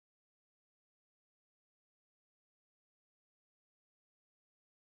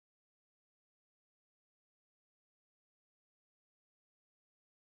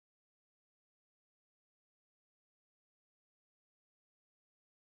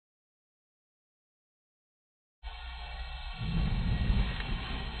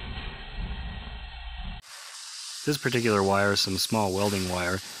This particular wire is some small welding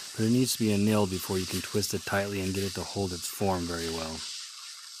wire, but it needs to be annealed before you can twist it tightly and get it to hold its form very well.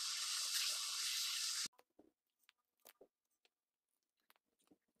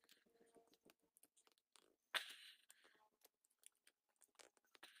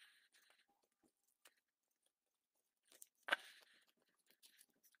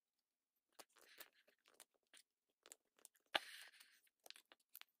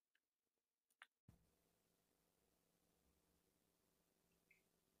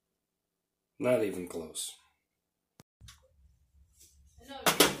 Not even close. No, it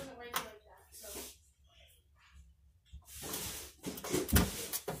doesn't work like that, so.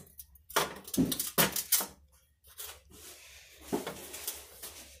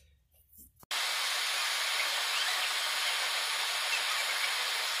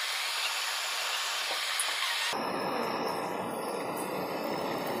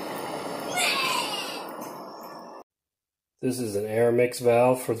 This is an air mix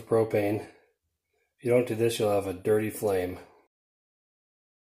valve for the propane. If you don't do this, you'll have a dirty flame.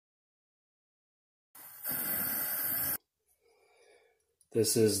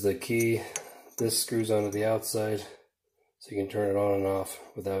 This is the key. This screws onto the outside so you can turn it on and off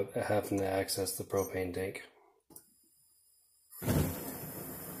without having to access the propane tank.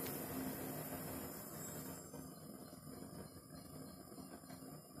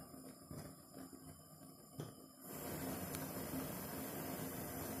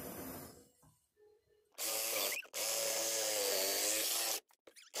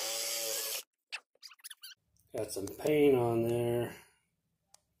 Got some paint on there.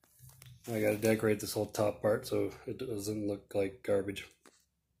 I gotta decorate this whole top part so it doesn't look like garbage.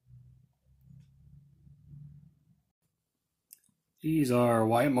 These are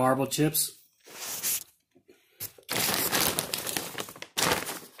white marble chips.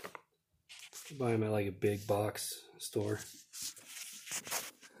 Buy them at like a big box store.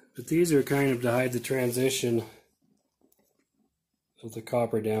 But these are kind of to hide the transition of the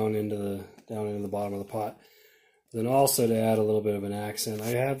copper down into the bottom of the pot. Then also to add a little bit of an accent. I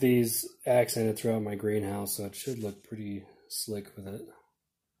have these accented throughout my greenhouse, so it should look pretty slick with it.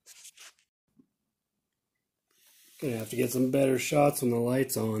 Gonna have to get some better shots when the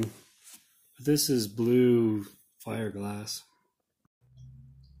light's on. But this is blue fiberglass.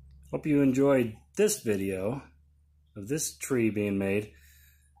 Hope you enjoyed this video of this tree being made.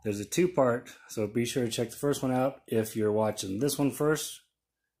 There's a two-part, so be sure to check the first one out if you're watching this one first.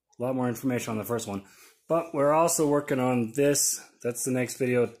 A lot more information on the first one. But we're also working on this. That's the next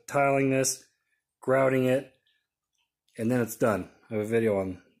video, tiling this, grouting it, and then it's done. I have a video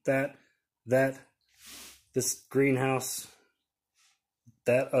on that, this greenhouse,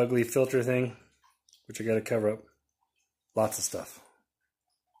 that ugly filter thing, which I gotta cover up. Lots of stuff.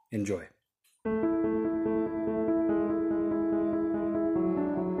 Enjoy.